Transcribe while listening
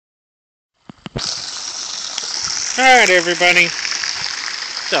Alright everybody,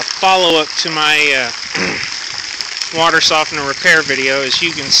 it's a follow-up to my water softener repair video. As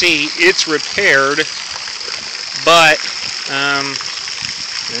you can see, it's repaired, but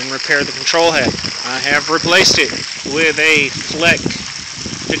didn't repair the control head. I have replaced it with a Fleck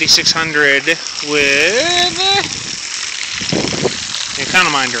 5600 with an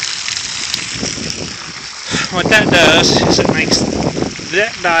econominder. What that does is it makes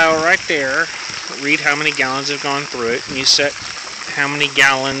that dial right there read how many gallons have gone through it, and you set how many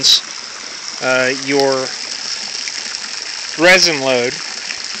gallons your resin load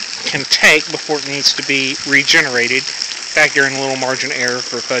can take before it needs to be regenerated. Factor in a little margin of error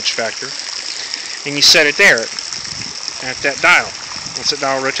for fudge factor, and you set it there at that dial. Once that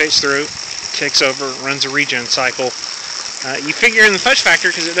dial rotates through, kicks over, runs a regen cycle. You figure in the fudge factor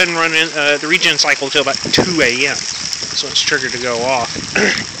because it doesn't run in the regen cycle until about 2 a.m. So it's triggered to go off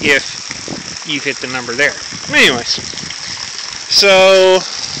if you've hit the number there. Anyways, so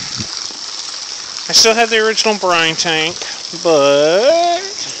I still have the original brine tank, but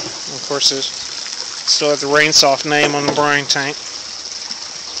of course there's still have the RainSoft name on the brine tank.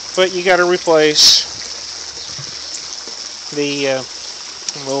 But you got to replace the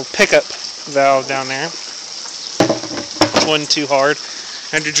little pickup valve down there. It wasn't too hard.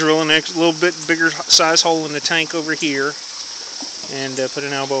 I had to drill a little bit bigger size hole in the tank over here and put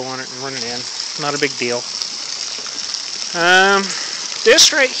an elbow on it and run it in. Not a big deal.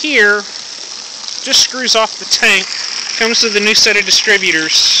 This right here just screws off the tank. Comes with a new set of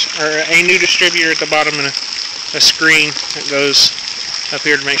distributors, or a new distributor at the bottom and a screen that goes up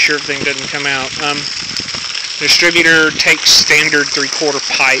here to make sure everything doesn't come out. The distributor takes standard 3/4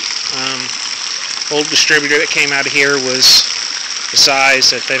 pipe. Old distributor that came out of here was the size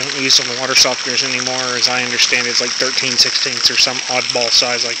that they don't use on the water softeners anymore. As I understand it, it's like 13/16 or some oddball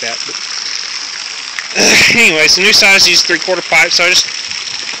size like that. But anyways, the new size used 3/4 pipe, so I just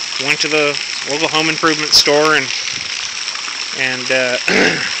went to the local home improvement store and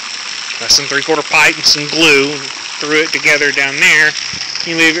got some 3/4 pipe and some glue and threw it together down there.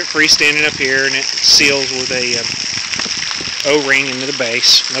 You leave it freestanding up here and it seals with a O-ring into the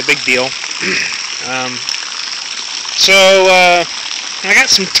base. No big deal. I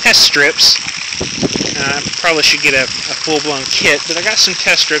got some test strips. I probably should get a full-blown kit, but I got some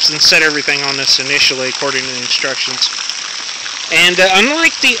test strips and set everything on this initially according to the instructions. And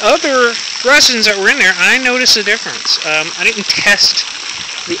unlike the other resins that were in there, I noticed a difference. I didn't test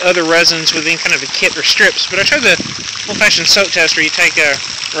the other resins with any kind of a kit or strips, but I tried the old-fashioned soap tester. You take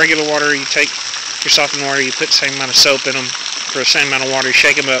regular water, you take your softened water, you put the same amount of soap in them for the same amount of water, you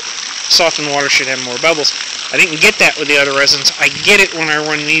shake them up. Softened water should have more bubbles. I didn't get that with the other resins. I get it when I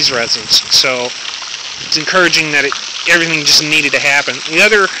run these resins, so it's encouraging that everything just needed to happen. The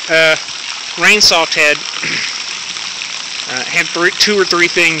other RainSoft had 2 or 3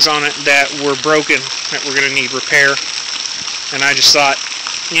 things on it that were broken that were going to need repair, and I just thought,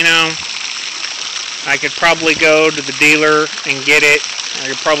 you know, I could probably go to the dealer and get it. I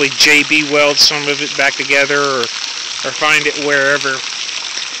could probably JB weld some of it back together or find it wherever.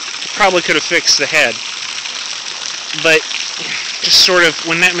 Probably could have fixed the head, but just sort of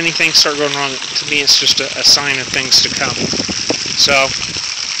when that many things start going wrong, to me it's just a sign of things to come. So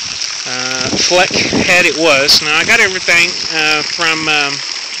Fleck head it was. Now I got everything from a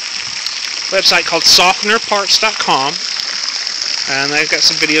website called softenerparts.com, and I've got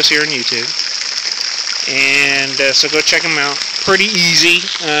some videos here on YouTube, and so go check them out. Pretty easy.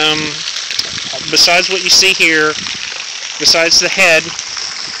 Besides what you see here, besides the head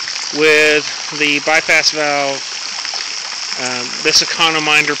with the bypass valve, this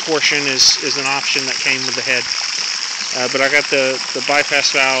econominder portion is an option that came with the head. But I got the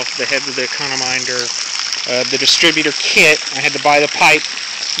bypass valve, the head with the econominder, the distributor kit. I had to buy the pipe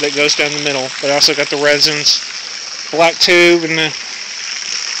that goes down the middle, but I also got the resins, black tube, and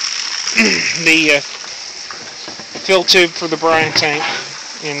the fill tube for the brine tank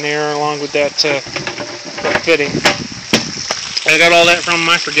in there, along with that fitting. I got all that from them.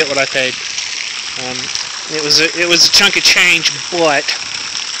 I forget what I paid. It was a chunk of change, but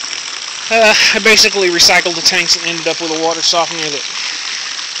I basically recycled the tanks and ended up with a water softener that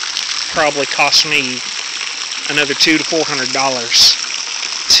probably cost me another $200 to $400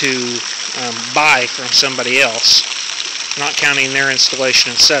 to buy from somebody else, not counting their installation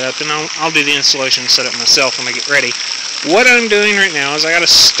and setup. And I'll do the installation and setup myself when I get ready. What I'm doing right now is I got to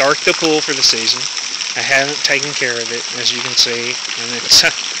start the pool for the season. I haven't taken care of it, as you can see, and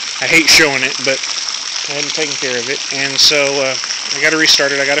I hate showing it, but I haven't taken care of it, and so I got to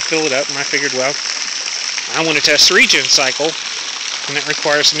restart it. I got to fill it up, and I figured, well, I want to test the regen cycle and it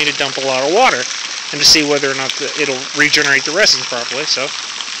requires me to dump a lot of water and to see whether or not it'll regenerate the resin properly. So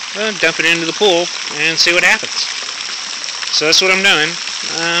dump it into the pool and see what happens. So that's what I'm doing,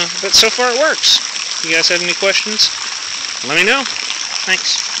 but so far it works. If you guys have any questions, let me know.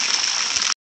 Thanks.